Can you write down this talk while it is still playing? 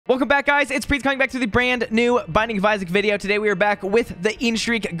Welcome back, guys. It's Priets coming back to the brand new Binding of Isaac video. Today we are back with the Eaton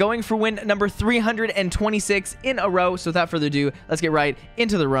streak, going for win number 326 in a row. So without further ado, let's get right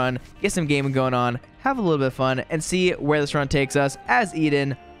into the run, get some gaming going on, have a little bit of fun, and see where this run takes us as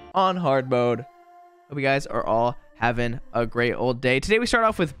Eden on hard mode. Hope you guys are all having a great old day. Today we start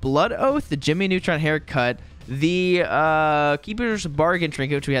off with Blood Oath, the Jimmy Neutron haircut, the Keeper's Bargain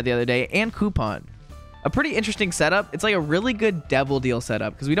trinket, which we had the other day, and Coupon. A pretty interesting setup. It's like a really good devil deal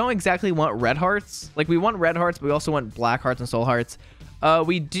setup because we don't exactly want red hearts. Like, we want red hearts, but we also want black hearts and soul hearts.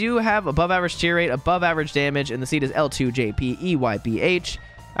 We do have above average tier rate, above average damage, and the seed is L2JPEYBH.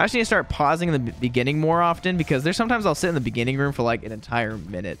 I actually need to start pausing in the beginning more often because there's sometimes I'll sit in the beginning room for like an entire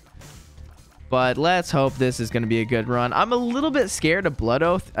minute. But let's hope this is going to be a good run. I'm a little bit scared of Blood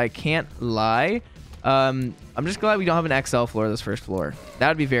Oath. I can't lie. I'm just glad we don't have an XL floor this first floor. That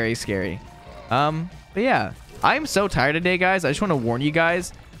would be very scary. But yeah, I'm so tired today, guys. I just want to warn you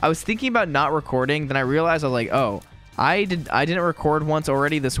guys. I was thinking about not recording, then I realized I was like, oh, I didn't record once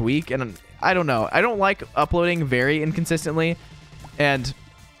already this week, and I don't know. I don't like uploading very inconsistently, and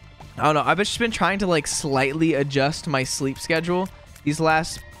I don't know. I've just been trying to like slightly adjust my sleep schedule these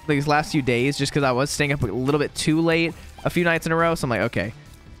last few days, just because I was staying up a little bit too late a few nights in a row. So I'm like, okay,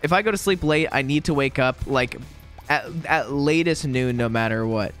 if I go to sleep late, I need to wake up like at latest noon, no matter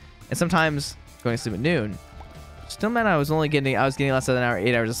what. And sometimes going to sleep at noon still meant I was getting less than an hour,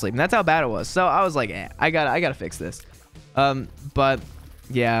 8 hours of sleep, and that's how bad it was. So I was like, I gotta fix this. But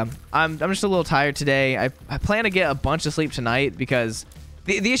yeah, I'm just a little tired today. I plan to get a bunch of sleep tonight because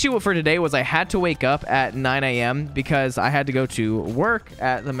the issue for today was I had to wake up at 9 a.m. because I had to go to work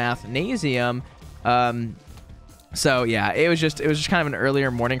at the mathnasium. So yeah, it was just kind of an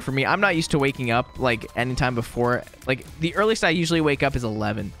earlier morning for me. I'm not used to waking up like anytime before. Like, the earliest I usually wake up is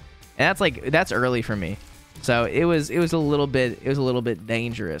 11. And that's early for me. So it was a little bit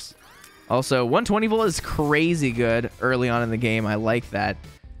dangerous. Also, 120 volt is crazy good early on in the game. I like that.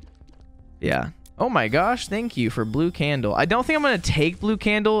 Yeah. Oh my gosh, thank you for blue candle. I don't think I'm going to take blue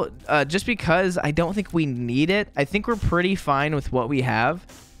candle just because I don't think we need it. I think we're pretty fine with what we have.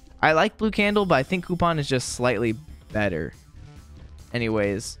 I like blue candle, but I think coupon is just slightly better.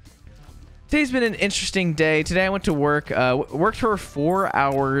 Anyways, today's been an interesting day. Today I went to work, worked for 4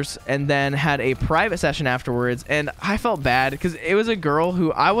 hours, and then had a private session afterwards. And I felt bad because it was a girl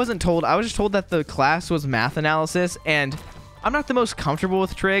who I wasn't told. I was just told that the class was math analysis, and I'm not the most comfortable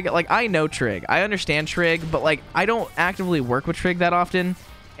with trig. Like, I know trig, I understand trig, but like, I don't actively work with trig that often,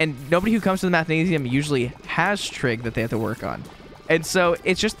 and nobody who comes to the mathnasium usually has trig that they have to work on. And so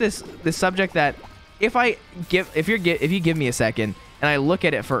it's just this subject that if you give me a second and I look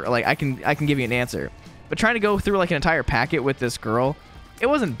at it for like, I can give you an answer. But trying to go through like an entire packet with this girl, it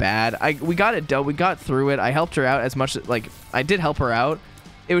wasn't bad. We got it done. We got through it. I helped her out as much. Like, I did help her out.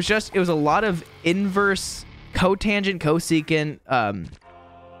 It was a lot of inverse, cotangent, cosecant,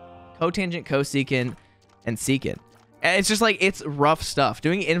 and secant. And it's just like, it's rough stuff.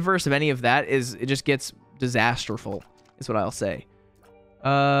 Doing inverse of any of that it just gets disasterful, is what I'll say.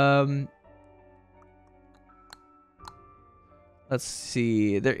 Let's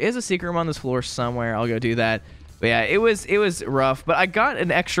see. There is a secret room on this floor somewhere. I'll go do that. But yeah, it was rough. But I got an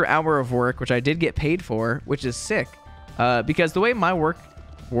extra hour of work, which I did get paid for, which is sick. Because the way my work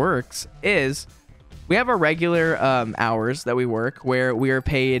works is we have our regular hours that we work where we are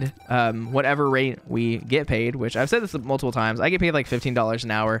paid whatever rate we get paid, which I've said this multiple times. I get paid like $15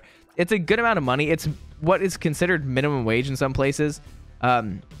 an hour. It's a good amount of money. It's what is considered minimum wage in some places.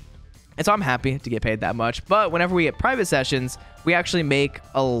 And so I'm happy to get paid that much. But whenever we get private sessions, we actually make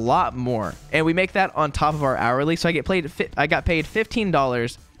a lot more. And we make that on top of our hourly. So I got paid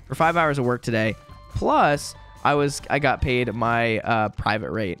 $15 for 5 hours of work today. Plus, I got paid my private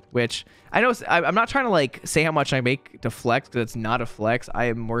rate, which I know I'm not trying to like say how much I make to flex, because it's not a flex. I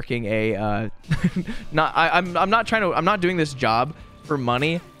am working a I'm not doing this job for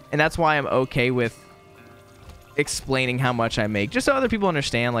money, and that's why I'm okay with explaining how much I make, just so other people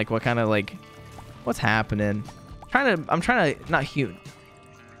understand like what kind of like what's happening. I'm trying to not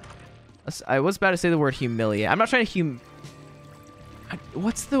I was about to say the word humiliate. I'm not trying to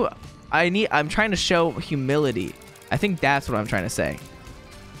I'm trying to show humility. I think that's what I'm trying to say.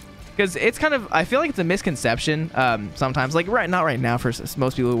 Because it's kind of, I feel like it's a misconception sometimes, like not right now for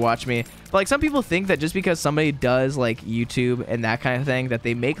most people who watch me, but like some people think that just because somebody does like YouTube and that kind of thing, that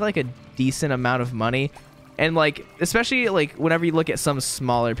they make like a decent amount of money. And like, especially like whenever you look at some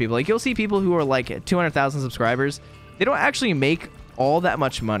smaller people, like you'll see people who are like 200,000 subscribers, they don't actually make all that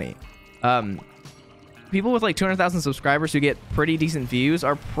much money. People with like 200,000 subscribers who get pretty decent views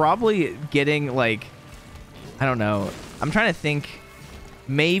are probably getting like, I don't know. I'm trying to think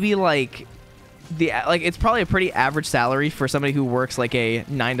maybe like it's probably a pretty average salary for somebody who works like a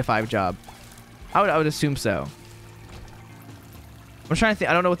 9-to-5 job. I would assume so. I'm trying to think.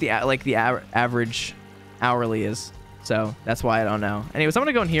 I don't know what the average hourly is, so that's why I don't know. Anyways, I'm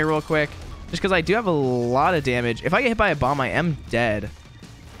gonna go in here real quick, just because I do have a lot of damage. If I get hit by a bomb, I am dead.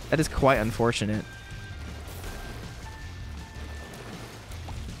 That is quite unfortunate.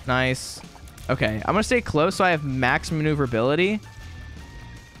 Nice. Okay, I'm gonna stay close so I have max maneuverability,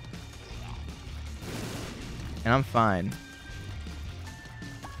 and I'm fine.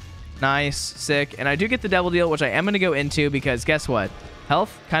 Nice, sick. And I do get the double deal, which I am going to go into because guess what?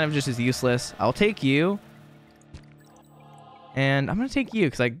 Health kind of just is useless. I'll take you. And I'm going to take you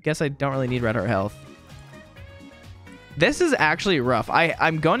because I guess I don't really need red heart health. This is actually rough.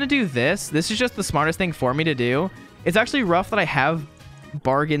 I'm going to do this. This is just the smartest thing for me to do. It's actually rough that I have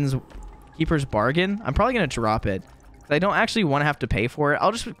bargains, Keeper's Bargain. I'm probably going to drop it. I don't actually want to have to pay for it.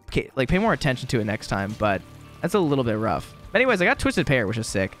 I'll just like pay more attention to it next time, but that's a little bit rough. But anyways, I got Twisted Pair, which is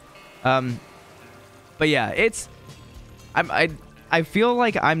sick. But yeah, I feel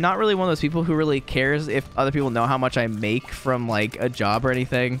like I'm not really one of those people who really cares if other people know how much I make from like a job or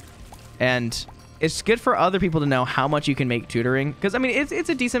anything. And it's good for other people to know how much you can make tutoring. Cause I mean, it's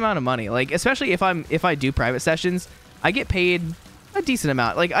a decent amount of money. Like, especially if I do private sessions, I get paid a decent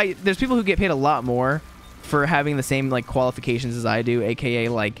amount. Like there's people who get paid a lot more for having the same like qualifications as I do, AKA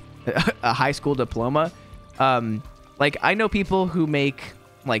like a high school diploma. Like I know people who make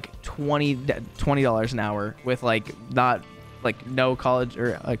like $20 an hour with like no college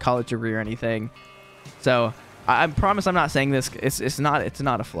or a college degree or anything. So I promise I'm not saying this. It's not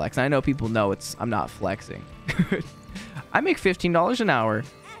a flex. I know people know I'm not flexing. I make $15 an hour.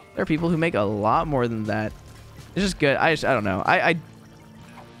 There are people who make a lot more than that. It's just good. I don't know. I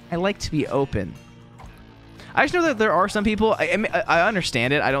like to be open. I just know that there are some people, I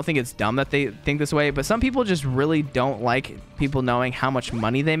understand it. I don't think it's dumb that they think this way, but some people just really don't like people knowing how much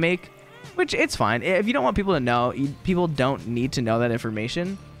money they make, which it's fine. If you don't want people to know, people don't need to know that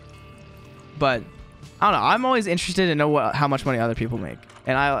information. But I don't know. I'm always interested to know how much money other people make.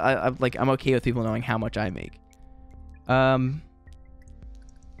 And I'm okay with people knowing how much I make.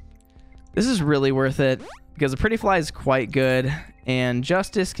 This is really worth it because the Pretty Fly is quite good. And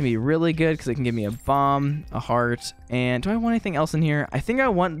Justice can be really good because it can give me a bomb, a heart, and do I want anything else in here? I think I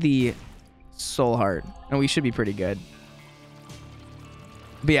want the Soul Heart, and we should be pretty good.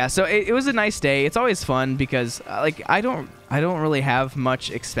 But yeah, so it was a nice day. It's always fun because like I don't really have much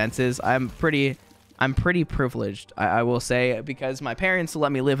expenses. I'm pretty privileged, I will say, because my parents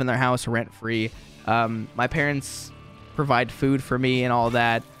let me live in their house rent free. My parents provide food for me and all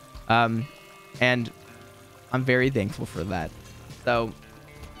that, and I'm very thankful for that. So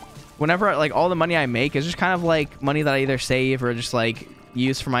whenever like all the money I make is just kind of like money that I either save or just like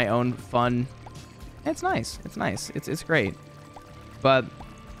use for my own fun. It's nice. It's nice. It's great. But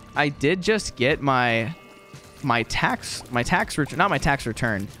I did just get my tax return, not my tax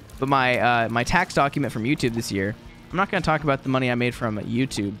return, but my tax document from YouTube this year. I'm not going to talk about the money I made from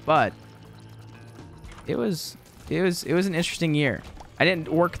YouTube, but it was an interesting year. I didn't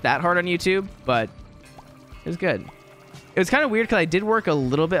work that hard on YouTube, but it was good. It was kind of weird because I did work a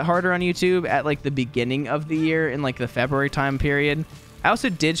little bit harder on YouTube at like the beginning of the year in like the February time period. I also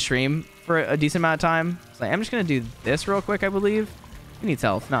did stream for a decent amount of time. So I'm just going to do this real quick, I believe. He needs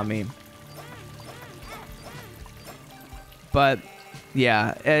health, not me. But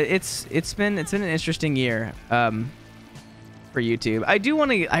yeah, it's been an interesting year for YouTube. I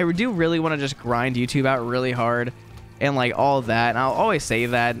do really want to just grind YouTube out really hard and like all that. And I'll always say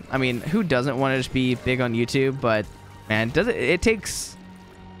that. I mean, who doesn't want to just be big on YouTube? But man, it takes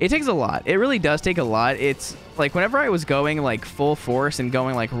a lot. It really does take a lot. It's like whenever I was going like full force and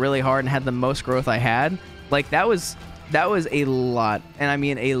going like really hard and had the most growth I had, like that was a lot. And I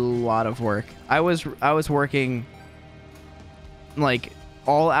mean a lot of work. I was working like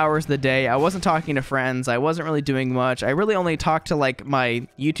all hours of the day. I wasn't talking to friends. I wasn't really doing much. I really only talked to like my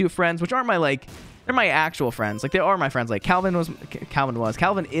YouTube friends, which aren't they're my actual friends. Like they are my friends. Like Calvin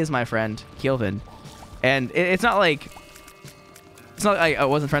is my friend, Kelvin. And it's not like I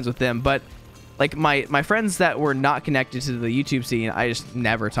wasn't friends with them, but like my friends that were not connected to the YouTube scene, I just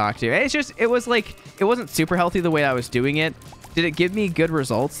never talked to. And it wasn't super healthy the way I was doing it. Did it give me good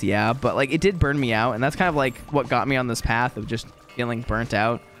results? Yeah, but like it did burn me out, and that's kind of like what got me on this path of just feeling burnt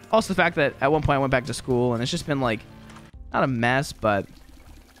out. Also the fact that at one point I went back to school, and it's just been like not a mess, but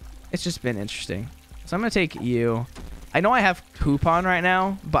it's just been interesting. So I'm gonna take you. I know I have coupon right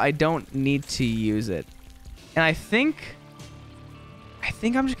now, but I don't need to use it. And I think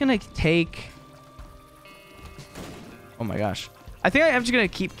I'm just gonna take, oh my gosh. I think I'm just gonna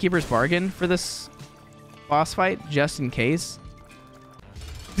keep Keeper's Bargain for this boss fight just in case.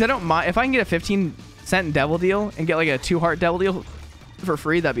 Because I don't mind if I can get a 15-cent devil deal and get like a 2-heart devil deal for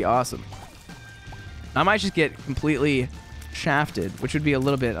free. That'd be awesome. I might just get completely shafted, which would be a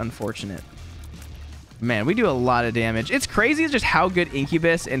little bit unfortunate. Man, we do a lot of damage. It's crazy just how good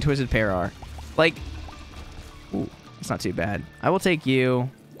Incubus and Twisted Pair are. Like, ooh, it's not too bad. I will take you.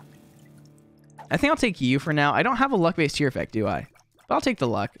 I think I'll take you for now. I don't have a luck-based tier effect, do I? But I'll take the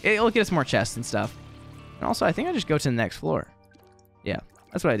luck. It'll get us more chests and stuff. And also, I think I just go to the next floor. Yeah,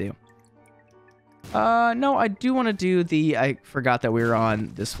 that's what I do. No, I do want to do the... I forgot that we were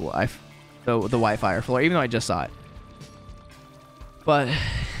on this floor. The Wi-Fi floor, even though I just saw it. But,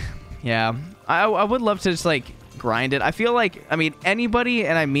 yeah. I would love to just, like, grind it. I feel like, I mean, anybody,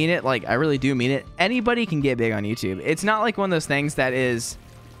 and I mean it, like, I really do mean it, anybody can get big on YouTube. It's not like one of those things that is...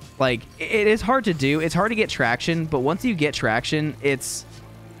 Like, it is hard to do. It's hard to get traction, but once you get traction, it's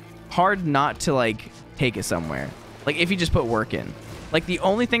hard not to, like, take it somewhere. Like, if you just put work in. Like, the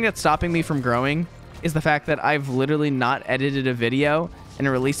only thing that's stopping me from growing is the fact that I've literally not edited a video and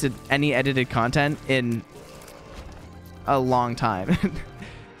released any edited content in a long time.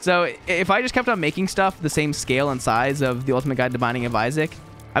 So, if I just kept on making stuff the same scale and size of The Ultimate Guide to Binding of Isaac,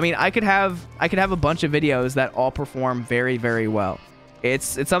 I mean, I could have a bunch of videos that all perform very, very well.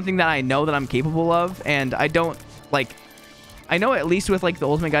 It's something that I know that I'm capable of, and I don't, like, I know at least with, like, The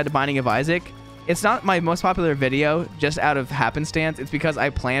Ultimate Guide to Binding of Isaac, it's not my most popular video just out of happenstance. It's because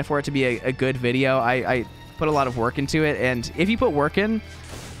I plan for it to be a good video. I put a lot of work into it, and if you put work in,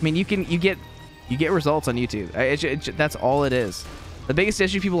 I mean, you get results on YouTube. That's all it is. The biggest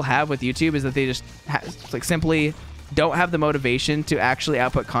issue people have with YouTube is that they just, like, simply don't have the motivation to actually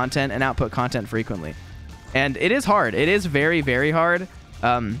output content and output content frequently. And it is hard. It is very, very hard.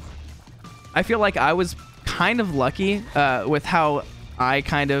 I feel like I was kind of lucky with how I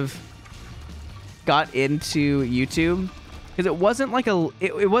kind of got into YouTube. Because it wasn't like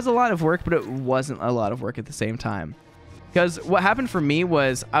it was a lot of work, but it wasn't a lot of work at the same time. Because what happened for me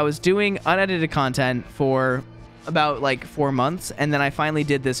was I was doing unedited content for about like 4 months, and then I finally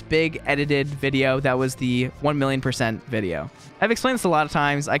did this big edited video that was the 1,000,000% video. I've explained this a lot of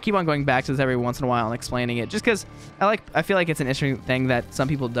times. I keep on going back to this every once in a while and explaining it just because I feel like it's an interesting thing that some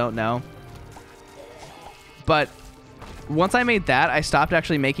people don't know. But once I made that, I stopped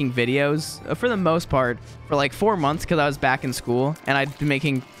actually making videos for the most part for like 4 months because I was back in school and I'd been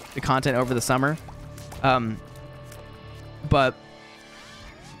making the content over the summer. But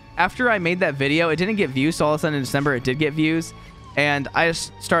after I made that video, it didn't get views, so all of a sudden in December it did get views, and I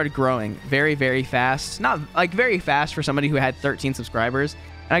just started growing very, very fast. Not like very fast for somebody who had 13 subscribers,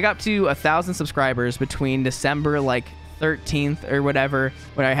 and I got to 1,000 subscribers between December like 13th or whatever,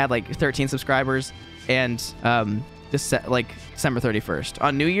 when I had like 13 subscribers, and just like December 31st.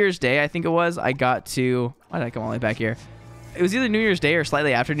 On New Year's Day, I think it was, I got to, why did I come all the way back here? It was either New Year's Day or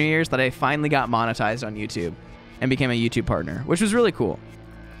slightly after New Year's that I finally got monetized on YouTube and became a YouTube partner, which was really cool.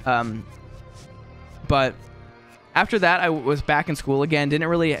 But after that, I was back in school again, didn't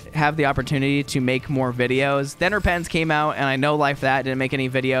really have the opportunity to make more videos. Then Pens came out, and I know Life That didn't make any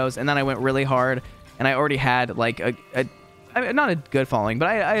videos, and then I went really hard, and I already had like I mean, not a good following, but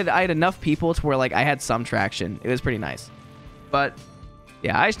I had enough people to where like I had some traction. It was pretty nice. But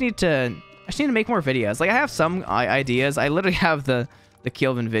yeah, I just need to make more videos. Like I have some ideas. I literally have the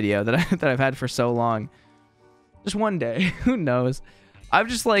Kilvin video that I've had for so long. Just one day, who knows? I'm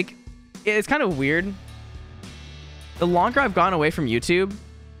just like, it's kind of weird. The longer I've gone away from YouTube,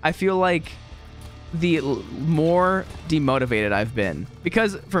 I feel like the more demotivated I've been.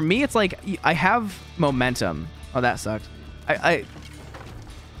 Because for me, it's like, I have momentum. Oh, that sucked.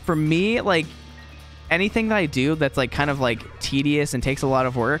 For me, like, anything that I do that's like kind of like tedious and takes a lot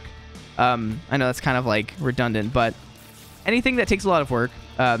of work, I know that's kind of like redundant, but anything that takes a lot of work,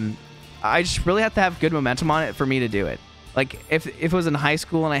 I just really have to have good momentum on it for me to do it. Like, if it was in high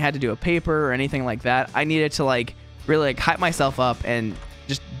school and I had to do a paper or anything like that, I needed to, like, really, like, hype myself up and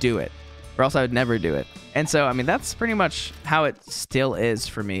just do it. Or else I would never do it. And so, I mean, that's pretty much how it still is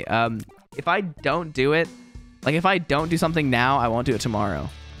for me. If I don't do it, like, if I don't do something now, I won't do it tomorrow,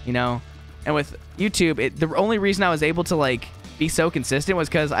 you know? And with YouTube, the only reason I was able to, like, be so consistent was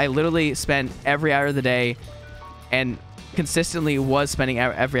because I literally spent every hour of the day and consistently was spending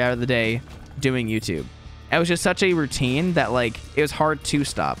every hour of the day doing YouTube. It was just such a routine that, like, it was hard to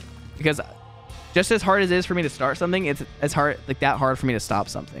stop. Because just as hard as it is for me to start something, it's as hard, like, that hard for me to stop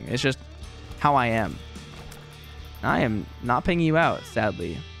something. It's just how I am. I am not paying you out,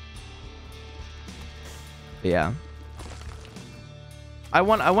 sadly. But yeah. I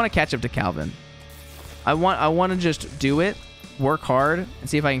want to catch up to Calvin. I want to just do it work hard and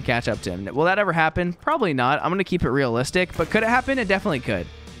see if I can catch up to him. Will that ever happen? Probably not. I'm going to keep it realistic, but could it happen? It definitely could.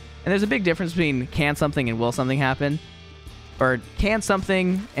 And there's a big difference between can something and will something happen, or can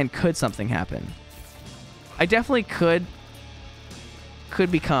something and could something happen. I definitely could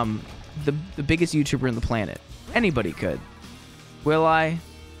become the biggest YouTuber on the planet. Anybody could. Will I?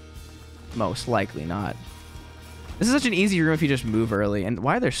 Most likely not. This is such an easy room if you just move early. And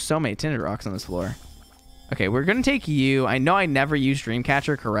why are there so many tinted rocks on this floor? Okay, we're going to take you. I know I never used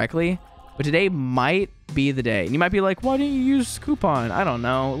Dreamcatcher correctly, but today might be the day. And you might be like, why didn't you use Coupon? I don't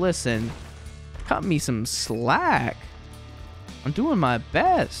know. Listen, cut me some slack. I'm doing my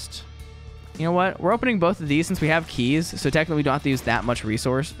best. You know what? We're opening both of these since we have keys. So technically we don't have to use that much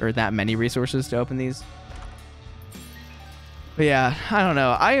resource or that many resources to open these. But yeah, I don't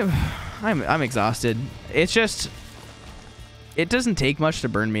know. I'm exhausted. It's just, it doesn't take much to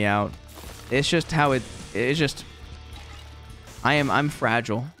burn me out. It's just how it's just, I'm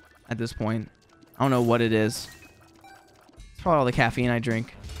fragile at this point. I don't know what it is. It's probably all the caffeine I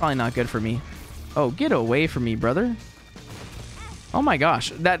drink. Probably not good for me. Oh, get away from me, brother. Oh my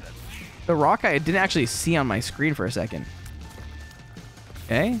gosh. The rock I didn't actually see on my screen for a second.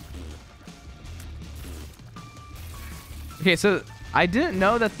 Okay. Okay, so I didn't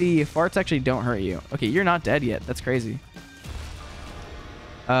know that the farts actually don't hurt you. Okay, you're not dead yet. That's crazy.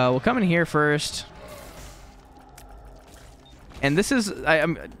 We'll come in here first. And this is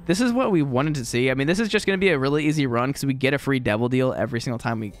this is what we wanted to see. I mean, this is just going to be a really easy run because we get a free devil deal every single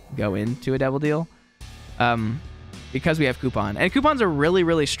time we go into a devil deal. Because we have Coupon. And Coupon's a really,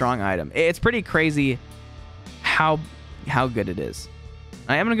 really strong item. It's pretty crazy how good it is.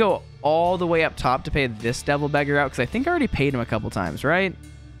 I am going to go all the way up top to pay this devil beggar out because I think I already paid him a couple times, right?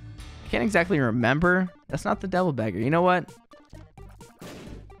 I can't exactly remember. That's not the devil beggar. You know what?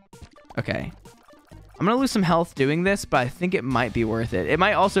 Okay. I'm going to lose some health doing this, but I think it might be worth it. It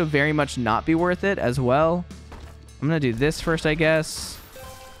might also very much not be worth it as well. I'm going to do this first, I guess.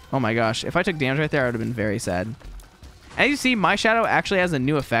 Oh my gosh. If I took damage right there, I would have been very sad. As you see, my shadow actually has a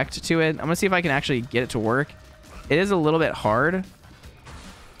new effect to it. I'm going to see if I can actually get it to work. It is a little bit hard.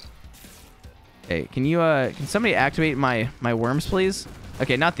 Okay, can somebody activate my worms, please?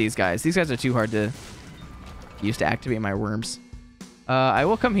 Okay, not these guys. These guys are too hard to use to activate my worms. I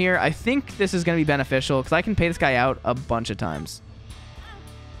will come here. I think this is going to be beneficial because I can pay this guy out a bunch of times.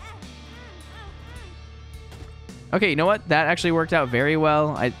 Okay, you know what? That actually worked out very well.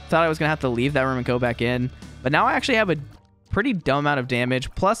 I thought I was going to have to leave that room and go back in. But now I actually have a pretty dumb amount of damage.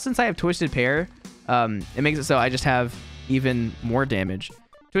 Plus, since I have Twisted Pair, it makes it so I just have even more damage.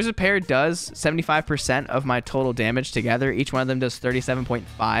 Twisted Pair does 75% of my total damage together. Each one of them does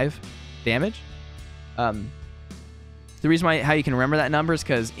 37.5 damage. The reason why how you can remember that number is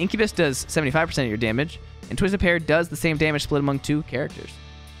because Incubus does 75% of your damage, and Twisted Pair does the same damage split among two characters.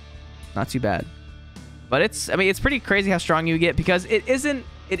 Not too bad. But it's pretty crazy how strong you get because it isn't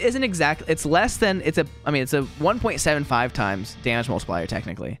exact. It's less than it's a 1.75 times damage multiplier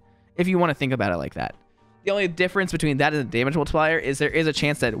technically, if you want to think about it like that. The only difference between that and the damage multiplier is there is a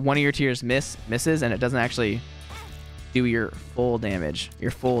chance that one of your tiers misses and it doesn't actually do your full damage, your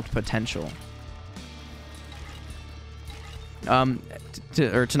full potential.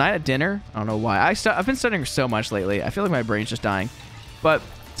 Tonight at dinner, I don't know why I've been studying so much lately. I feel like my brain's just dying. But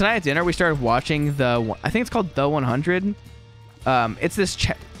tonight at dinner we started watching I think it's called The 100. It's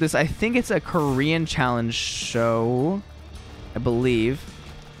this I think it's a Korean challenge show, I believe.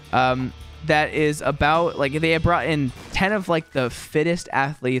 That is about like they have brought in 10 of like the fittest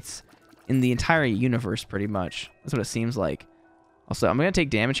athletes in the entire universe, pretty much. That's what it seems like. Also, I'm gonna take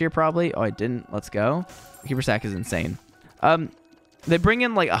damage here probably. Oh, I didn't. Let's go. Keeper stack is insane. They bring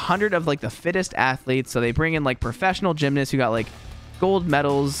in like 100 of like the fittest athletes. So they bring in like professional gymnasts who got like gold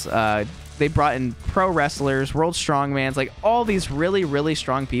medals. They brought in pro wrestlers, world strongmans, like all these really, really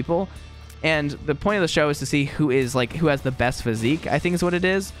strong people. And the point of the show is to see who has the best physique, I think is what it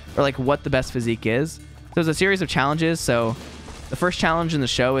is, or like what the best physique is. So it's a series of challenges. So the first challenge in the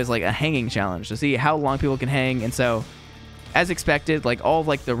show is like a hanging challenge to see how long people can hang. And so as expected, like all of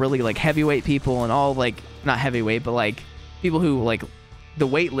like the really like heavyweight people and all like not heavyweight, but like people who like the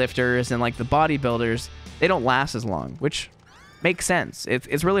weightlifters and like the bodybuilders, they don't last as long, which makes sense.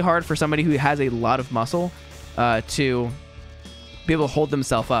 It's really hard for somebody who has a lot of muscle to be able to hold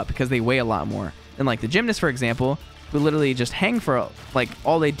themselves up because they weigh a lot more. And like the gymnasts, for example, who literally just hang for like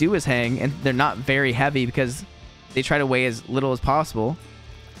all they do is hang, and they're not very heavy because they try to weigh as little as possible,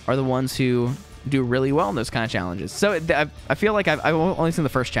 are the ones who do really well in those kind of challenges. So I feel like I've only seen the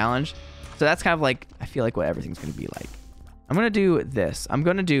first challenge, so that's kind of like I feel like what everything's going to be like. I'm going to do this. I'm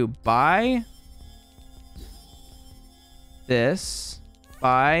going to do buy this,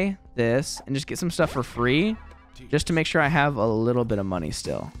 buy this, and just get some stuff for free, just to make sure I have a little bit of money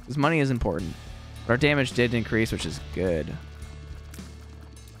still, because money is important. But our damage did increase, which is good.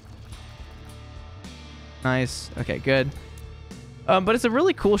 Nice. Okay, good. But it's a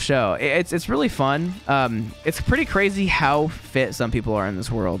really cool show. It's really fun. It's pretty crazy how fit some people are in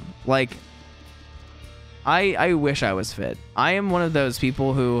this world. Like, I wish I was fit. I am one of those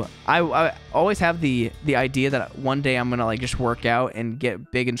people who I always have the idea that one day I'm gonna like just work out and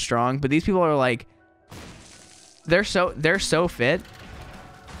get big and strong. But these people are like, they're so fit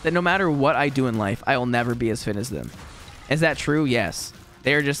that no matter what I do in life, I will never be as fit as them. Is that true? Yes.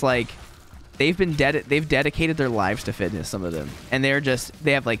 They're just like, they've dedicated their lives to fitness, some of them, and they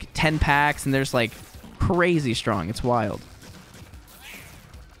have like 10 packs and they're just like crazy strong. It's wild.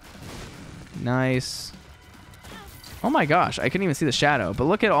 Nice. Oh my gosh, I couldn't even see the shadow, but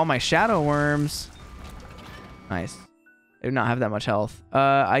look at all my shadow worms. Nice. They do not have that much health.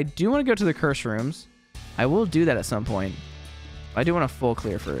 I do want to go to the curse rooms. I will do that at some point. I do want a full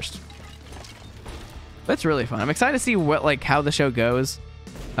clear first. But it's really fun. I'm excited to see how the show goes.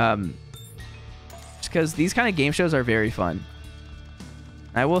 Just because these kind of game shows are very fun.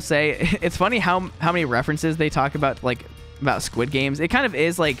 I will say, it's funny how many references they talk about, about Squid Games. It kind of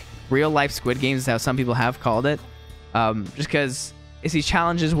is like real life Squid Games is how some people have called it. Just because it's these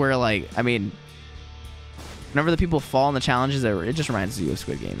challenges where, I mean, whenever the people fall in the challenges, it just reminds you of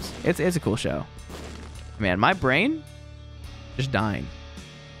Squid Games. It's a cool show. Man, my brain just dying.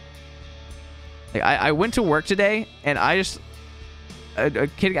 Like, I went to work today and a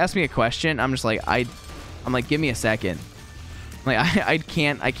kid asked me a question. I'm just like, I'm like, give me a second. Like, I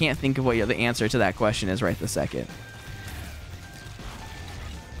can't think of what the answer to that question is right this second.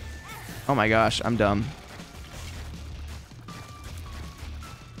 Oh my gosh, I'm dumb.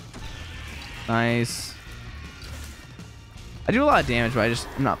 Nice. I do a lot of damage, but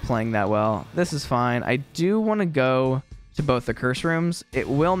I'm not playing that well. This is fine. I do want to go to both the curse rooms. It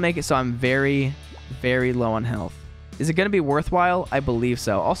will make it so I'm very, very low on health. Is it going to be worthwhile? I believe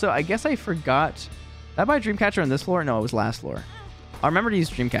so. Also, I guess I forgot. Did I buy Dreamcatcher on this floor? No, it was last floor. I'll remember to use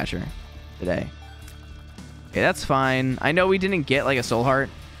Dreamcatcher today. Okay, that's fine. I know we didn't get like a soul heart.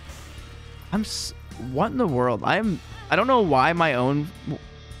 What in the world? I don't know why my own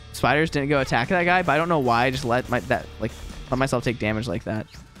spiders didn't go attack that guy, but I don't know why I just let myself take damage like that.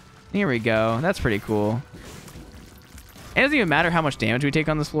 Here we go. That's pretty cool. It doesn't even matter how much damage we take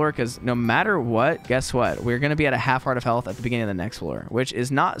on this floor, because no matter what, guess what? We're going to be at a half heart of health at the beginning of the next floor, which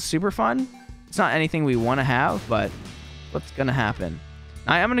is not super fun. It's not anything we want to have, but what's going to happen?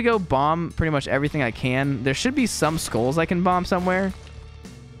 I'm going to go bomb pretty much everything I can. There should be some skulls I can bomb somewhere.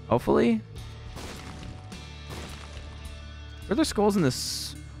 Hopefully. Are there skulls in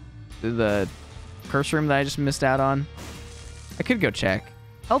the curse room that I just missed out on? I could go check.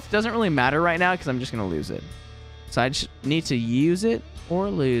 Health doesn't really matter right now because I'm just going to lose it. So I just need to use it or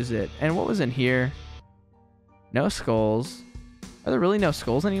lose it. And what was in here? No skulls. Are there really no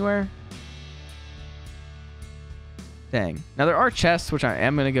skulls anywhere? Dang. Now there are chests, which I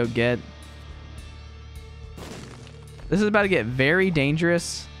am going to go get. This is about to get very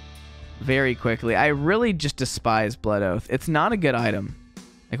dangerous very quickly. I really just despise Blood Oath. It's not a good item.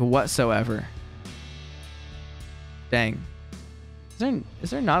 Like, whatsoever. Dang. Is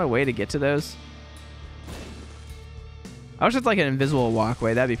there not a way to get to those? I wish it's like an invisible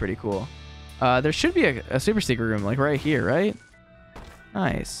walkway. That'd be pretty cool. There should be a super secret room, like right here, right?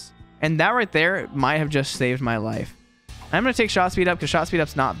 Nice. And that right there might have just saved my life. I'm going to take shot speed up because shot speed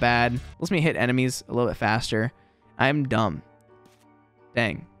up's not bad. Lets me hit enemies a little bit faster. I'm dumb.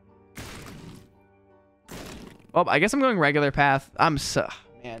 Dang. Well, I guess I'm going regular path.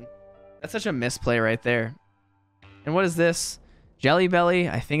 Man, that's such a misplay right there. And what is this? Jelly Belly?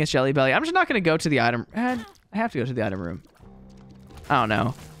 I think it's Jelly Belly. I'm just not going to go to the item. I have to go to the item room. I don't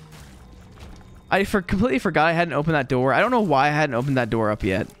know. I completely forgot I hadn't opened that door. I don't know why I hadn't opened that door up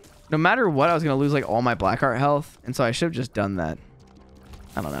yet. No matter what, I was going to lose like all my Blackheart health. And so I should have just done that.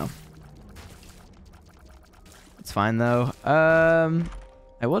 I don't know. It's fine though.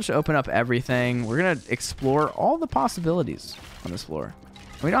 I will just open up everything. We're going to explore all the possibilities on this floor.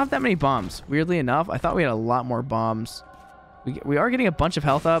 We don't have that many bombs. Weirdly enough, I thought we had a lot more bombs. We are getting a bunch of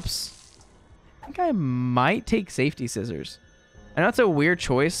health ups. I think I might take safety scissors. I know it's a weird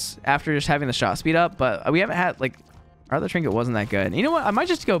choice after just having the shot speed up, but we haven't had, like, our other trinket wasn't that good. And you know what? I might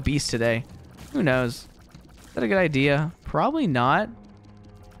just go beast today. Who knows? Is that a good idea? Probably not.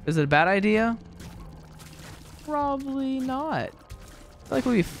 Is it a bad idea? Probably not. I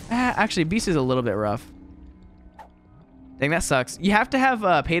feel like actually, beast is a little bit rough. Dang, that sucks. You have to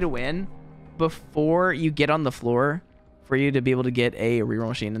have pay to win before you get on the floor for you to be able to get a reroll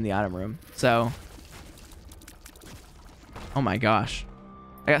machine in the item room. So, oh my gosh.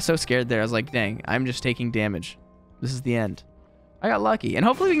 I got so scared there. I was like, dang, I'm just taking damage. This is the end. I got lucky. And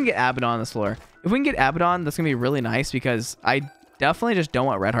hopefully we can get Abaddon on this floor. If we can get Abaddon, that's going to be really nice because I definitely just don't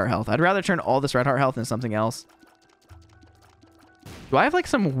want red heart health. I'd rather turn all this red heart health into something else. Do I have like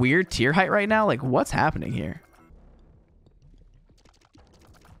some weird tier height right now? Like, what's happening here?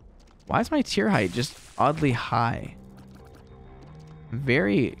 Why is my tier height just oddly high? I'm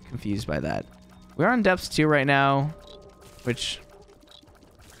very confused by that. We're on depths 2 right now, which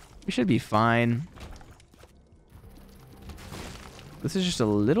we should be fine. This is just a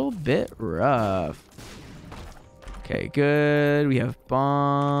little bit rough. Okay, good. We have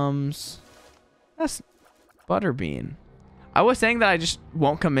bombs. That's Butterbean. I was saying that I just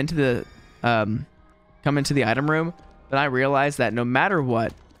won't come into the item room, but I realized that no matter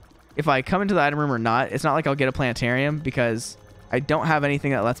what, if I come into the item room or not, it's not like I'll get a planetarium because I don't have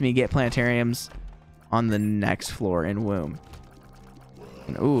anything that lets me get planetariums on the next floor in Womb.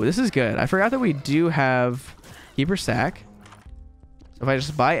 And, ooh, this is good. I forgot that we do have Keeper Sack. So if I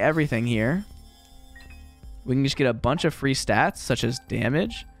just buy everything here, we can just get a bunch of free stats such as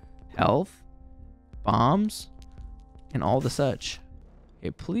damage, health, bombs, and all the such.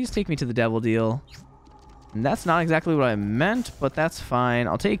 Okay, please take me to the devil deal. And that's not exactly what I meant, but that's fine.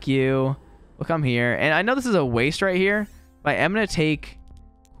 I'll take you. We'll come here. And I know this is a waste right here, but I am going to take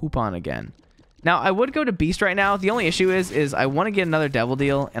Hoopon again. Now, I would go to Beast right now. The only issue is I want to get another devil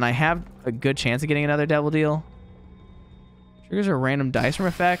deal, and I have a good chance of getting another devil deal. Triggers a random dice room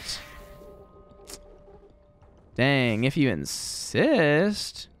effect. Dang, if you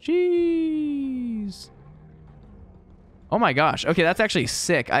insist. Jeez. Oh my gosh. Okay, that's actually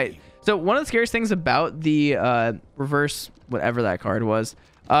sick. So one of the scariest things about the reverse, whatever that card was,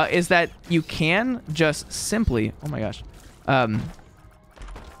 is that you can just simply, oh my gosh,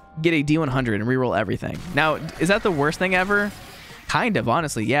 get a D100 and reroll everything. Now, is that the worst thing ever? Kind of,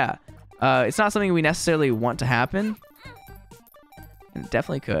 honestly, yeah. It's not something we necessarily want to happen. And it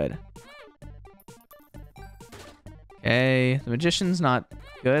definitely could. Okay, the Magician's not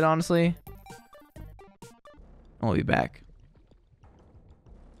good, honestly. I'll be back.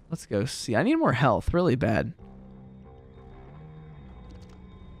 Let's go see. I need more health, really bad.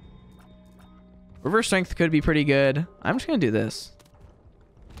 Reverse strength could be pretty good. I'm just gonna do this.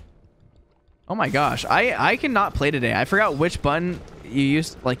 Oh my gosh, I cannot play today. I forgot which button you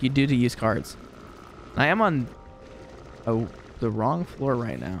use, like you do to use cards. I am on the wrong floor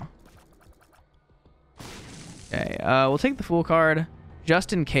right now. Okay, we'll take the Fool card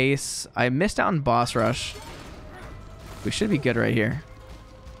just in case. I missed out on Boss Rush. We should be good right here.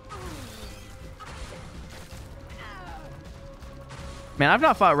 Man, I've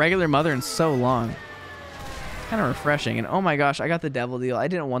not fought regular Mother in so long. Kind of refreshing. And oh my gosh, I got the devil deal. I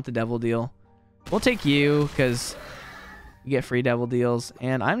didn't want the devil deal. We'll take you because you get free devil deals.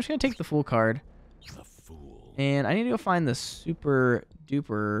 And I'm just going to take the Fool card. And I need to go find the super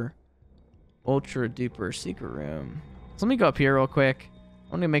duper, ultra duper secret room. So let me go up here real quick.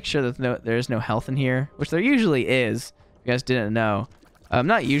 I want to make sure that there's no health in here, which there usually is. If you guys didn't know.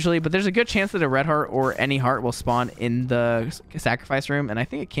 Not usually, but there's a good chance that a red heart or any heart will spawn in the sacrifice room, and I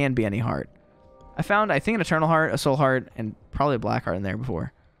think it can be any heart. I found, I think, an eternal heart, a soul heart, and probably a black heart in there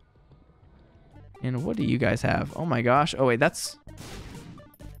before. And what do you guys have? Oh my gosh. Oh wait, that's...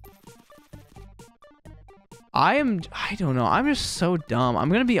 I don't know. I'm just so dumb. I'm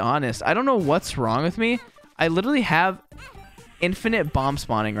going to be honest. I don't know what's wrong with me. I literally have infinite bomb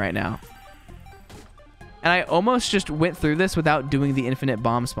spawning right now. And I almost just went through this without doing the infinite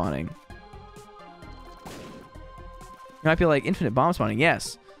bomb spawning. You might be like, infinite bomb spawning?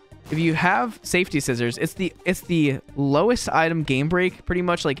 Yes. If you have safety scissors, it's the lowest item game break pretty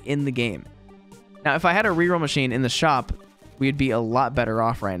much like in the game. Now, if I had a reroll machine in the shop, we'd be a lot better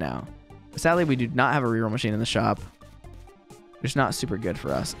off right now. Sadly, we do not have a reroll machine in the shop. It's not super good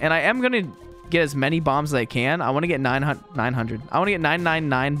for us. And I am going to get as many bombs as I can. I want to get 900. I want to get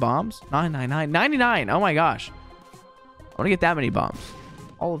 999 bombs. 999. 99. Oh my gosh. I want to get that many bombs.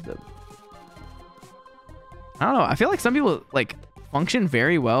 All of them. I don't know. I feel like some people like function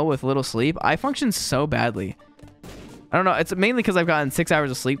very well with little sleep. I function so badly. I don't know. It's mainly because I've gotten 6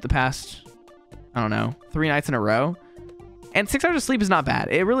 hours of sleep the past, I don't know, 3 nights in a row. And 6 hours of sleep is not bad.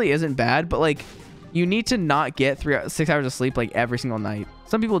 It really isn't bad, but like you need to not get 6 hours of sleep like every single night.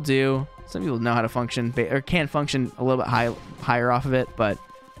 Some people do. Some people know how to function or can function a little bit higher off of it, but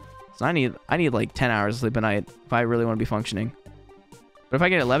so I need like 10 hours of sleep a night if I really want to be functioning. But if I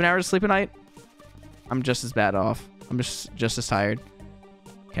get 11 hours of sleep a night, I'm just as bad off. I'm just as tired.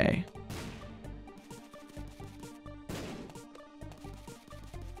 Okay.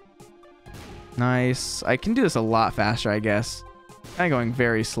 Nice. I can do this a lot faster, I guess. Kind of going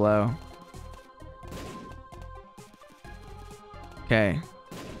very slow. Okay.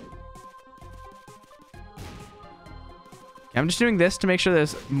 I'm just doing this to make sure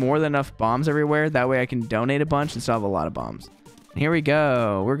there's more than enough bombs everywhere. That way I can donate a bunch and still have a lot of bombs. And here we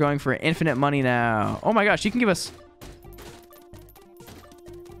go. We're going for infinite money now. Oh my gosh, you can give us...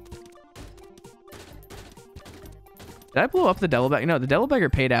 Did I blow up the devil beggar? No, the devil beggar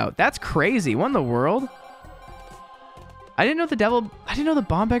paid out. That's crazy. What in the world? I didn't know the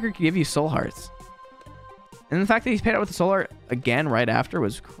bomb beggar could give you soul hearts. And the fact that he's paid out with the soul heart again right after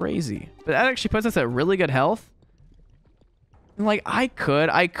was crazy. But that actually puts us at really good health. And like I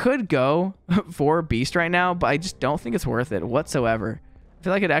could go for beast right now, but I just don't think it's worth it whatsoever. I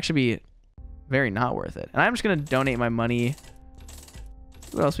feel like it'd actually be very not worth it. And I'm just gonna donate my money.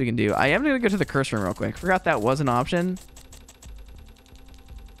 What else we can do? I am gonna go to the curse room real quick. Forgot that was an option.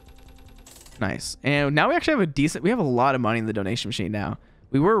 Nice. And now we actually have we have a lot of money in the donation machine now.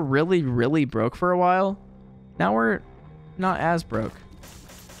 We were really, really broke for a while. Now we're not as broke.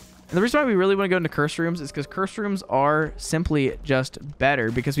 And the reason why we really want to go into curse rooms is because curse rooms are simply just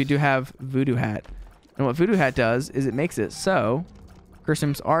better because we do have Voodoo Hat. And what Voodoo Hat does is it makes it so curse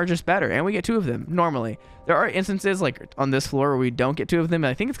rooms are just better. And we get 2 of them normally. There are instances like on this floor where we don't get 2 of them. And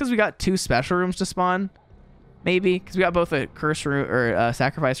I think it's because we got 2 special rooms to spawn. Maybe because we got both a curse room or a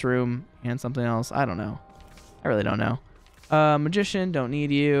sacrifice room and something else. I don't know. I really don't know. Magician, don't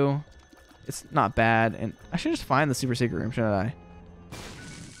need you. It's not bad. And I should just find the super secret room, shouldn't I?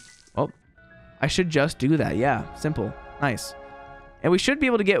 Well, I should just do that. Yeah, simple. Nice. And we should be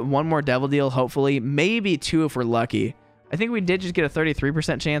able to get 1 more devil deal, hopefully. Maybe 2 if we're lucky. I think we did just get a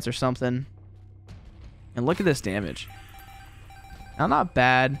 33% chance or something. And look at this damage. Now, not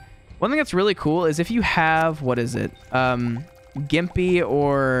bad. One thing that's really cool is if you have, what is it? Gimpy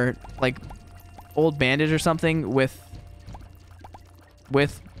or like old bandage or something with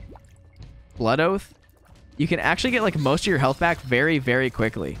Blood Oath, you can actually get like most of your health back very, very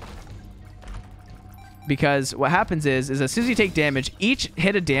quickly. Because what happens is as soon as you take damage, each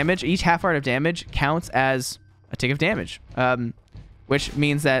hit of damage, each half heart of damage counts as a tick of damage. Which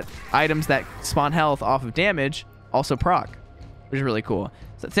means that items that spawn health off of damage also proc, which is really cool.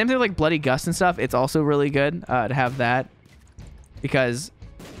 So same thing with like Bloody Gust and stuff. It's also really good to have that because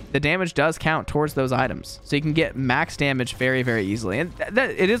the damage does count towards those items. So you can get max damage very, very easily. And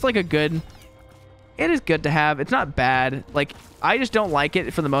it is like it is good to have. It's not bad. Like, I just don't like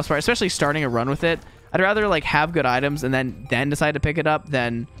it for the most part, especially starting a run with it. I'd rather like have good items and then decide to pick it up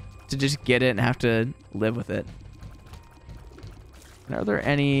than to just get it and have to live with it. And are there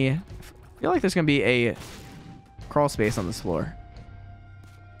any... I feel like there's going to be a crawl space on this floor.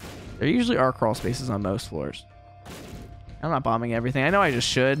 There usually are crawl spaces on most floors. I'm not bombing everything. I know I just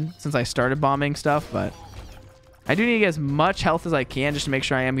should since I started bombing stuff, but I do need to get as much health as I can just to make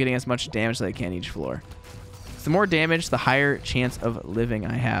sure I am getting as much damage as I can each floor. So the more damage, the higher chance of living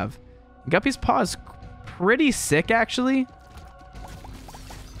I have. Guppy's Paw is pretty sick, actually.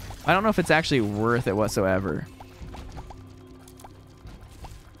 I don't know if it's actually worth it whatsoever.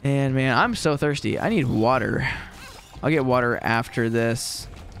 And man, I'm so thirsty. I need water. I'll get water after this.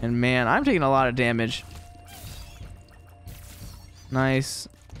 And man, I'm taking a lot of damage. Nice.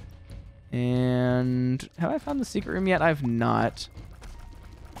 And have I found the secret room yet? I've not.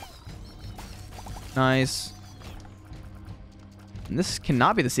 Nice. And this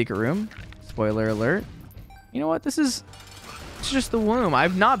cannot be the secret room. Spoiler alert. You know what? It's just the womb.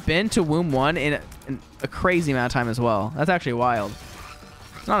 I've not been to womb 1 in a crazy amount of time as well. That's actually wild.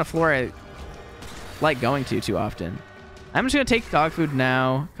 It's not a floor I like going to too often. I'm just going to take dog food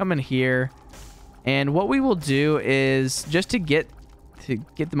now. Come in here. And what we will do is just to get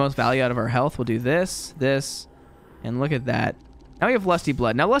the most value out of our health, we'll do this, and look at that. Now we have Lusty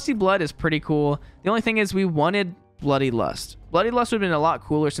Blood. Now Lusty Blood is pretty cool. The only thing is we wanted Bloody Lust. Bloody Lust would have been a lot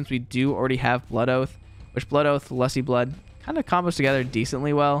cooler since we do already have Blood Oath, which Blood Oath, Lusty Blood kind of combos together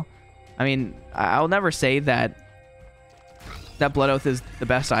decently well. I mean, I'll never say that Blood Oath is the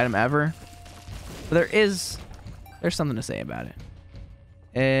best item ever, but there's something to say about it.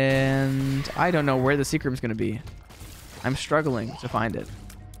 And I don't know where the secret room is going to be. I'm struggling to find it.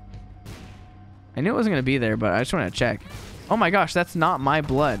 I knew it wasn't going to be there, but I just want to check. Oh my gosh, that's not my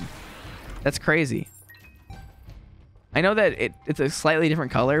blood. That's crazy. I know that it's a slightly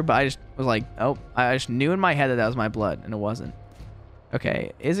different color, but I just was like, oh, I just knew in my head that was my blood, and it wasn't.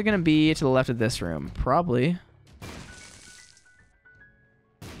 Okay, is it going to be to the left of this room? Probably.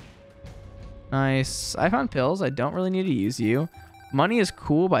 Nice. I found pills. I don't really need to use you. Money is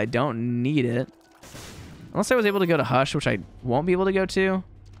cool, but I don't need it. Unless I was able to go to Hush, which I won't be able to go to.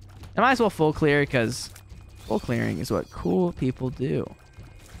 I might as well full clear because full clearing is what cool people do.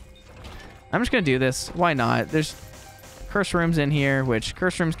 I'm just going to do this. Why not? There's curse rooms in here, which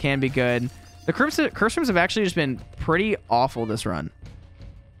curse rooms can be good. The curse rooms have actually just been pretty awful this run.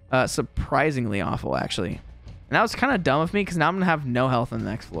 Surprisingly awful, actually. And that was kind of dumb of me because now I'm going to have no health on the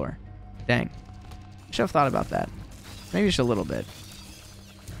next floor. Dang. I should have thought about that. Maybe just a little bit.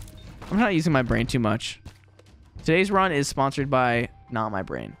 I'm not using my brain too much. Today's run is sponsored by not my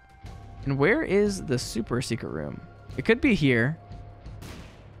brain. And where is the super secret room? It could be here.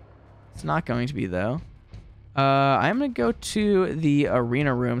 It's not going to be, though. I'm going to go to the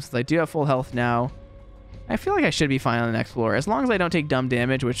arena room since I do have full health now. I feel like I should be fine on the next floor. As long as I don't take dumb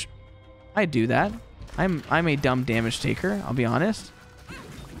damage, which I do that. I'm a dumb damage taker, I'll be honest.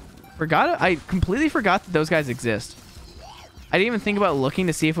 I completely forgot that those guys exist. I didn't even think about looking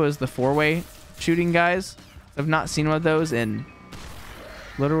to see if it was the four-way shooting guys. I've not seen one of those in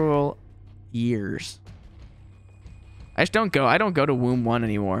literal years. I don't go to womb 1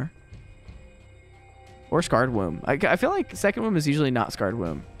 anymore. Or scarred womb. I feel like second womb is usually not scarred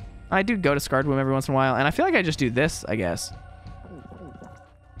womb. I do go to scarred womb every once in a while, and I feel like I just do this, I guess.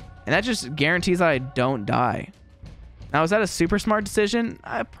 And that just guarantees that I don't die. Now, is that a super smart decision?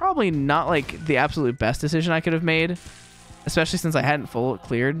 Probably not like the absolute best decision I could have made. Especially since I hadn't full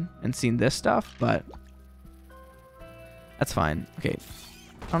cleared and seen this stuff, but that's fine. Okay.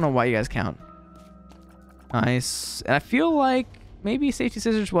 I don't know why you guys count. Nice. And I feel like maybe safety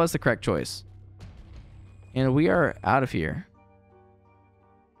scissors was the correct choice. And we are out of here.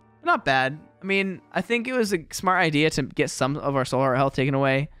 Not bad. I mean, I think it was a smart idea to get some of our solar health taken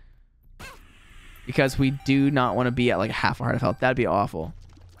away. Because we do not want to be at like half a heart of health. That'd be awful.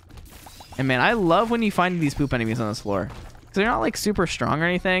 And man, I love when you find these poop enemies on this floor. Because they're not like super strong or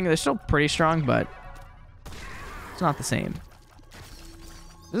anything. They're still pretty strong, but it's not the same.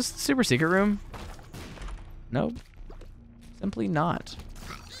 Is this the super secret room? Nope. Simply not.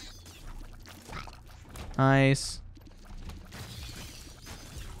 Nice.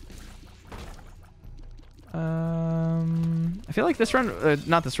 I feel like this run,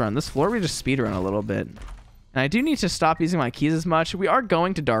 not this run, this floor we just speed run a little bit. And I do need to stop using my keys as much. We are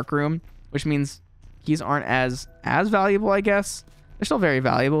going to dark room, which means keys aren't as valuable, I guess. They're still very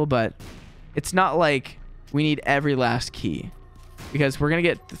valuable, but it's not like we need every last key. Because we're going to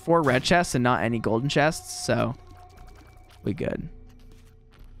get 4 red chests and not any golden chests, so we good.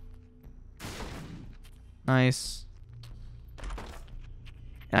 Nice.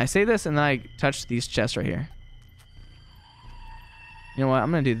 And I say this and then I touch these chests right here. You know what?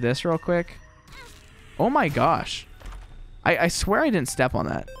 I'm going to do this real quick. Oh my gosh. I swear I didn't step on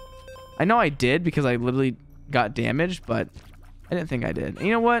that. I know I did because I literally got damaged, but I didn't think I did. And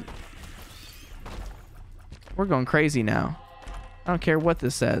you know what? We're going crazy now. I don't care what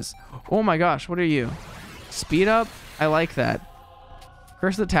this says. Oh my gosh, what are you? Speed up? I like that.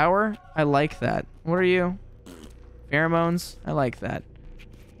 Curse the tower? I like that. What are you? Pheromones? I like that.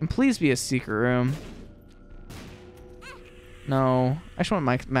 And please be a secret room. No. I just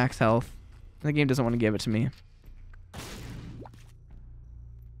want max health. The game doesn't want to give it to me.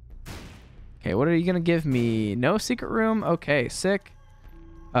 Okay, what are you going to give me? No secret room? Okay, sick.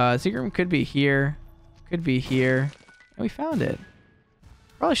 Secret room could be here. Could be here. And we found it.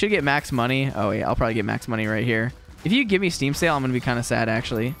 Probably should get max money. Oh, yeah, I'll probably get max money right here. If you give me Steam sale, I'm going to be kind of sad,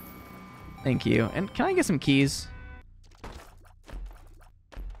 actually. Thank you. And can I get some keys?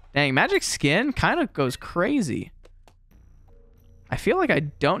 Dang, magic skin kind of goes crazy. I feel like I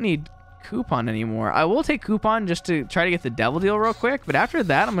don't need coupon anymore. I will take coupon just to try to get the devil deal real quick, but after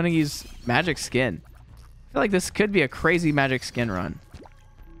that, I'm going to use magic skin. I feel like this could be a crazy magic skin run.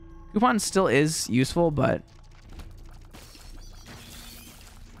 Coupon still is useful, but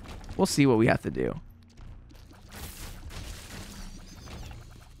we'll see what we have to do.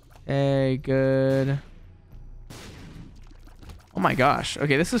 Okay, good. Oh my gosh.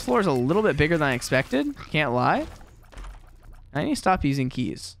 Okay, this floor is a little bit bigger than I expected. Can't lie. I need to stop using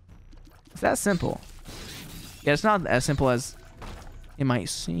keys. It's that simple. Yeah, it's not as simple as it might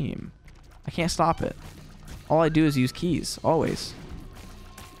seem. I can't stop it. All I do is use keys, always.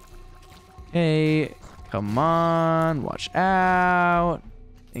 Hey, come on, watch out.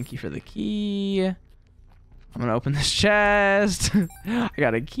 Thank you for the key. I'm gonna open this chest. I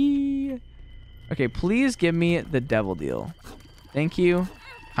got a key. Okay, please give me the devil deal. Thank you,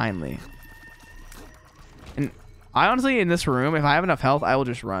 kindly. And I honestly, in this room, if I have enough health, I will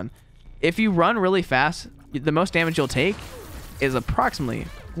just run. If you run really fast, the most damage you'll take is approximately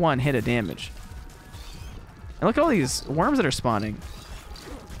 1 hit of damage. And look at all these worms that are spawning.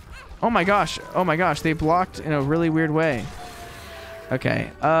 Oh my gosh, they blocked in a really weird way.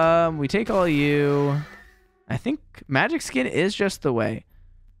 Okay. We take all you. I think magic skin is just the way.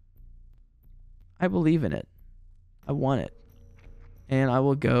 I believe in it. I want it. And I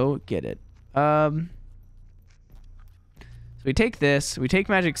will go get it. So we take this. We take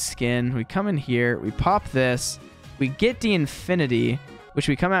magic skin. We come in here. We pop this. We get the infinity, which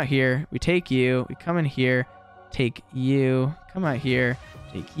we come out here. We take you. We come in here. Take you. Come out here.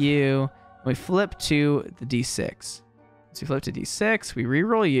 Take you. And we flip to the D6. So we flip to D6. We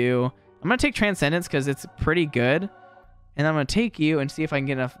reroll you. I'm going to take Transcendence because it's pretty good. And I'm going to take you and see if I can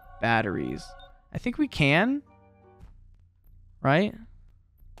get enough batteries. I think we can. Right?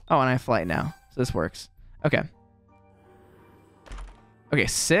 Oh, and I have flight now. So this works. Okay. Okay,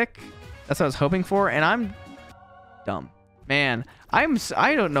 sick. That's what I was hoping for. And I'm dumb. Man, I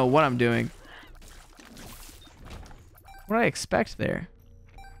don't know what I'm doing. What did I expect there?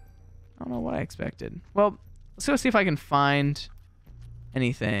 I don't know what I expected. Well, let's go see if I can find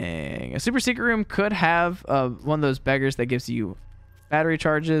anything. A super secret room could have one of those beggars that gives you battery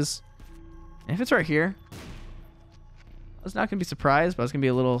charges. And if it's right here, I was not going to be surprised, but I was going to be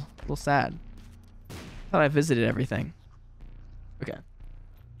a little sad. I thought I visited everything. Okay.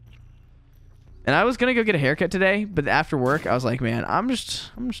 And I was going to go get a haircut today, but after work, I was like, man, I'm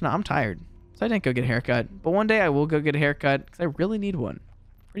tired. So I didn't go get a haircut. But one day I will go get a haircut because I really need one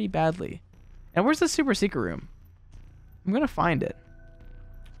pretty badly. And where's the super secret room? I'm going to find it.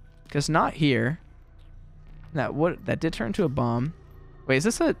 Because not here. That did turn into a bomb. Wait, is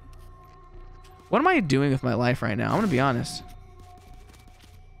this a... What am I doing with my life right now? I'm going to be honest.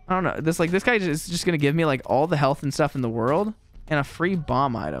 I don't know. This guy is just going to give me like all the health and stuff in the world and a free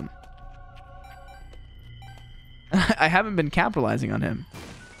bomb item. I haven't been capitalizing on him.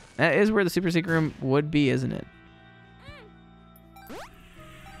 That is where the super secret room would be, isn't it?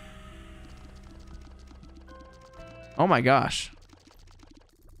 Oh my gosh.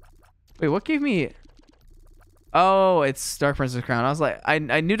 Wait, what gave me... Oh, it's Dark Princess Crown. I was like, I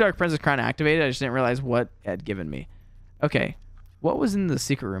knew Dark Princess Crown activated. I just didn't realize what it had given me. Okay. What was in the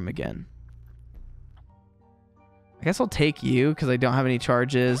secret room again? I guess I'll take you because I don't have any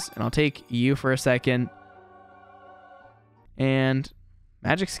charges. And I'll take you for a second. And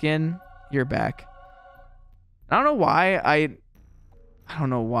magic skin, you're back. I don't know why I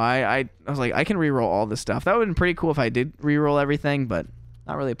was like, I can reroll all this stuff. That would have been pretty cool if I did reroll everything, but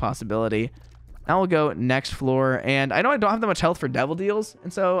not really a possibility. Now we'll go next floor, and I know I don't have that much health for devil deals,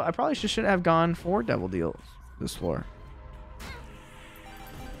 and so I probably shouldn't have gone for devil deals this floor.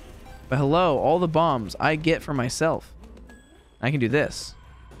 But hello, all the bombs I get for myself. I can do this.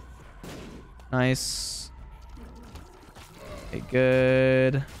 Nice. Okay,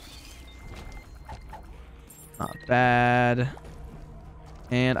 good. Not bad.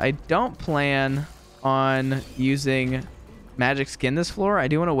 And I don't plan on using magic skin this floor. I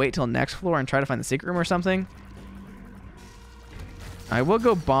do want to wait till next floor and try to find the secret room or something. I will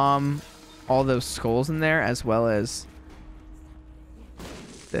go bomb all those skulls in there as well as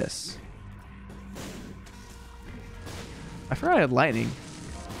this. I forgot I had lightning.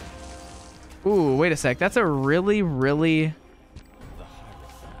 Ooh, wait a sec. That's a really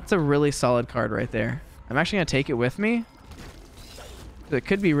solid card right there. I'm actually going to take it with me. It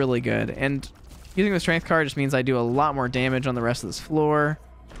could be really good. And using the strength card just means I do a lot more damage on the rest of this floor.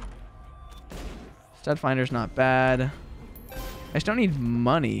 Stud finder's not bad. I just don't need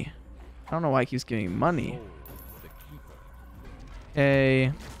money. I don't know why it keeps giving me money.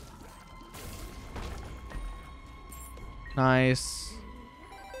 Okay. Nice.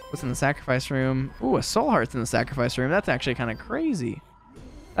 What's in the sacrifice room? Ooh, a soul heart's in the sacrifice room. That's actually kind of crazy.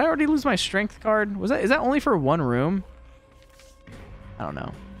 Did I already lose my strength card? Is that only for one room? I don't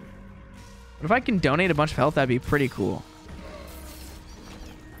know. But if I can donate a bunch of health, that'd be pretty cool.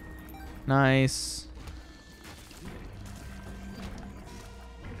 Nice.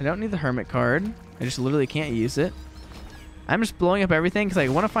 I don't need the hermit card. I just literally can't use it. I'm just blowing up everything because I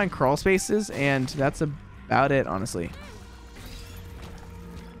want to find crawl spaces, and that's about it, honestly.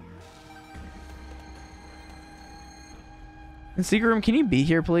 And secret room, can you be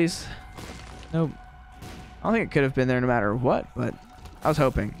here, please? Nope. I don't think it could have been there no matter what, but I was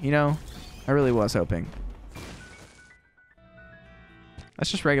hoping, you know? I really was hoping. That's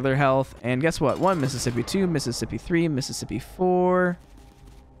just regular health. And guess what? 1 Mississippi, 2 Mississippi, 3 Mississippi, 4.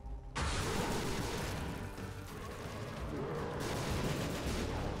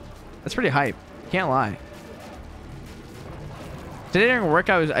 That's pretty hype. Can't lie. Today during work,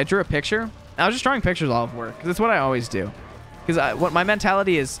 I drew a picture. I was just drawing pictures all of work because it's what I always do. Because what my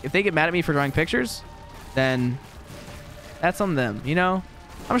mentality is, if they get mad at me for drawing pictures, then that's on them, you know?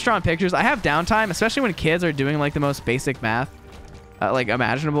 I'm just drawing pictures. I have downtime, especially when kids are doing like the most basic math. like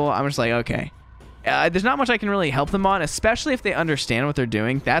imaginable, I'm just like, okay. There's not much I can really help them on, especially if they understand what they're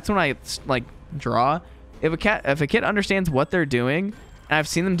doing. That's when I like draw. If a kid understands what they're doing, and I've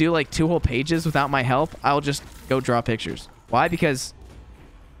seen them do like 2 whole pages without my help, I'll just go draw pictures. Why? Because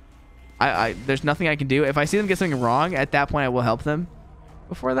there's nothing I can do. If I see them get something wrong, at that point I will help them.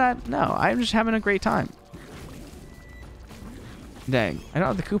 Before that, no, I'm just having a great time. Dang, I don't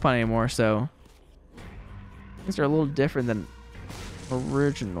have the coupon anymore, so things are a little different than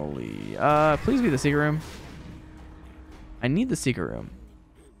originally. Please be the secret room. I need the secret room.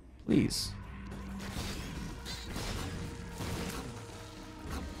 Please.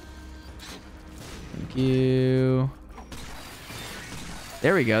 Thank you.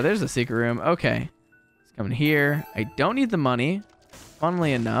 There we go. There's the secret room. Okay. It's coming here. I don't need the money.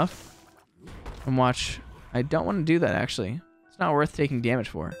 Funnily enough. And watch. I don't want to do that, actually. It's not worth taking damage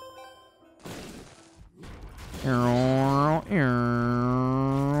for.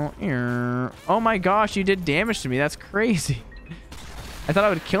 Oh my gosh, you did damage to me. That's crazy. I thought I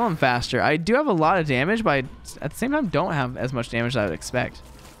would kill him faster. I do have a lot of damage, but I, at the same time, don't have as much damage as I would expect.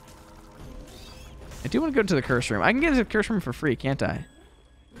 I do want to go to the curse room. I can get to the curse room for free, can't I?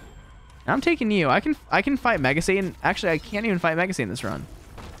 I'm taking you. I can fight Mega Satan. Actually, I can't even fight Mega Satan this run.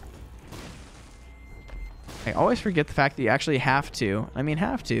 I always forget the fact that you actually have to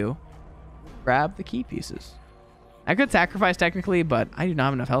grab the key pieces. I could sacrifice technically, but I do not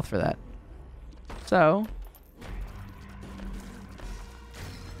have enough health for that. So,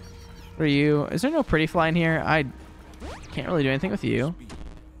 for you, is there no pretty fly in here? I can't really do anything with you.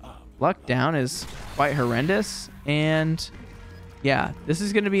 Luck down is quite horrendous, and yeah, this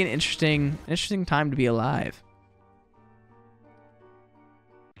is going to be an interesting time to be alive.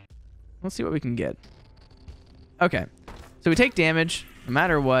 Let's see what we can get. Okay, so we take damage no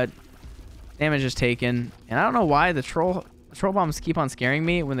matter what. Damage is taken, and I don't know why the troll bombs keep on scaring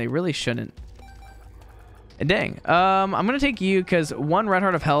me when they really shouldn't. And dang, I'm gonna take you because 1 red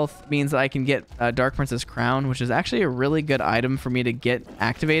heart of health means that I can get Dark Princess Crown, which is actually a really good item for me to get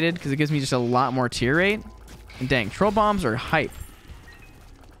activated because it gives me just a lot more tier rate. And dang, troll bombs are hype.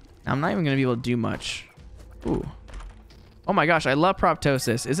 Now, I'm not even gonna be able to do much. Ooh, oh my gosh, I love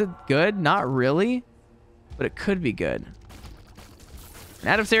Proptosis. Is it good? Not really, but it could be good. And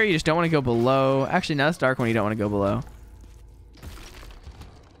out of this area, you just don't want to go below. Actually, no, that's dark one you don't want to go below.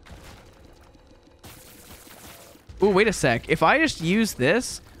 Ooh, wait a sec. If I just use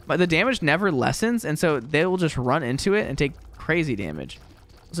this, but the damage never lessens, and so they will just run into it and take crazy damage.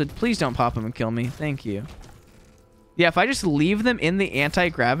 So please don't pop them and kill me. Thank you. Yeah, if I just leave them in the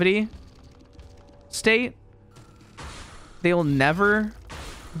anti-gravity state, they'll never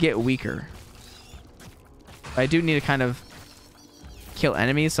get weaker. I do need to kind of kill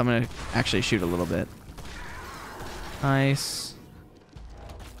enemies, so I'm going to actually shoot a little bit. Nice.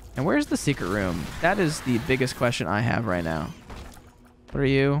 And where's the secret room? That is the biggest question I have right now. What are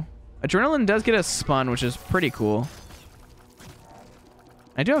you? Adrenaline does get a spun, which is pretty cool.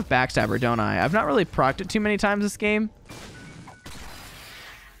 I do have Backstabber, don't I? I've not really procced it too many times this game,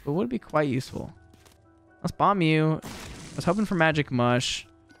 but would be quite useful. Let's bomb you. I was hoping for Magic Mush,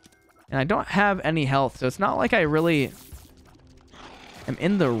 and I don't have any health, so it's not like I really am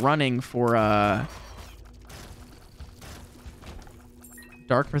in the running for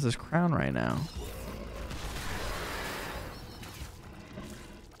Dark Princess Crown right now.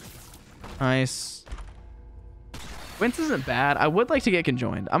 Nice. Wince isn't bad. I would like to get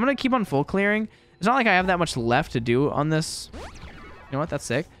conjoined. I'm going to keep on full clearing. It's not like I have that much left to do on this. You know what? That's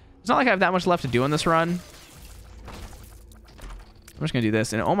sick. It's not like I have that much left to do on this run. I'm just going to do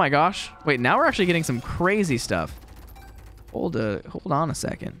this. And oh my gosh. Wait, now we're actually getting some crazy stuff. Hold on a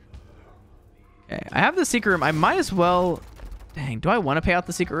second. Okay, I have the secret room. I might as well... Dang, do I want to pay out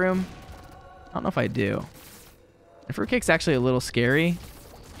the secret room? I don't know if I do. And Fruitcake's actually a little scary.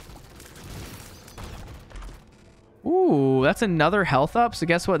 Ooh, that's another health up. So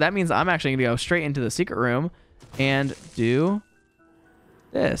guess what? That means I'm actually going to go straight into the secret room and do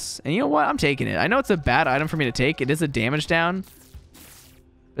this. And you know what? I'm taking it. I know it's a bad item for me to take. It is a damage down.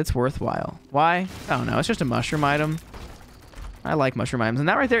 It's worthwhile. Why? I don't know. It's just a mushroom item. I like mushroom items. And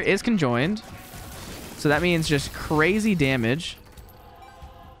that right there is conjoined. So that means just crazy damage.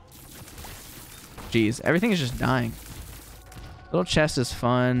 Jeez, everything is just dying. Little chest is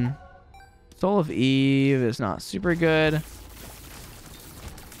fun. Soul of Eve is not super good.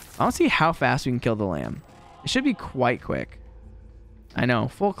 I want to see how fast we can kill the lamb. It should be quite quick. I know,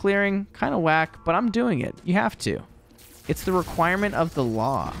 full clearing, kind of whack, but I'm doing it. You have to. It's the requirement of the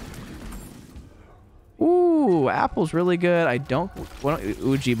law. Ooh, apple's really good. I don't want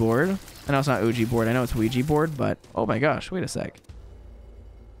Ouija board. I know it's not Ouija board. I know it's Ouija board, but oh my gosh, wait a sec.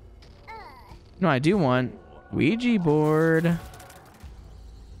 No, I do want Ouija board.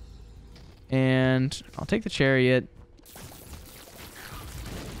 And I'll take the chariot.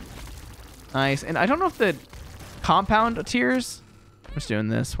 Nice. And I don't know if the compound tiers... I'm just doing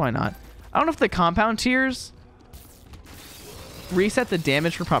this. Why not? I don't know if the compound tiers reset the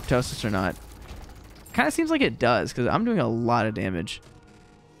damage for Proptosis or not. Kind of seems like it does, because I'm doing a lot of damage.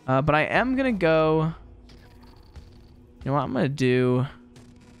 But I am going to go... You know what? I'm going to do...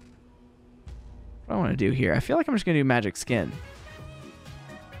 What do I want to do here? I feel like I'm just going to do Magic Skin.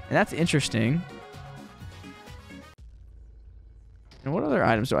 And that's interesting. And what other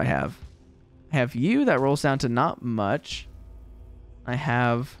items do I have? I have you. That rolls down to not much. I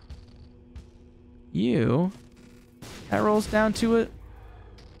have you. That rolls down to it.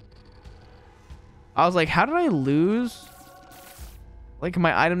 I was like, how did I lose like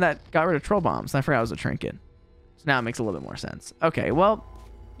my item that got rid of troll bombs? I forgot it was a trinket. So now it makes a little bit more sense. Okay, well,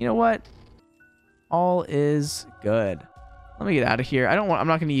 you know what? All is good. Let me get out of here. I'm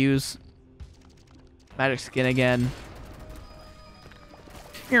not going to use Magic Skin again.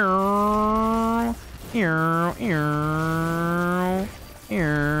 Oh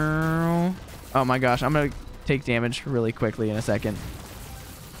my gosh, I'm going to take damage really quickly in a second.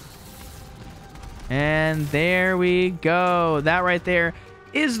 And there we go. That right there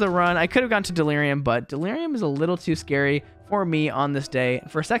is the run. I could have gone to Delirium, but Delirium is a little too scary for me on this day.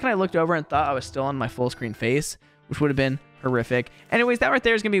 For a second, I looked over and thought I was still on my full screen face, which would have been horrific. Anyways, that right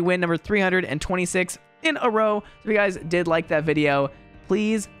there is going to be win number 326 in a row. So if you guys did like that video,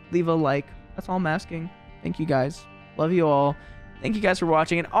 please leave a like. That's all I'm asking. Thank you guys. Love you all. Thank you guys for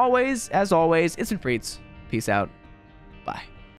watching. And always, as always, it's been Priets. Peace out. Bye.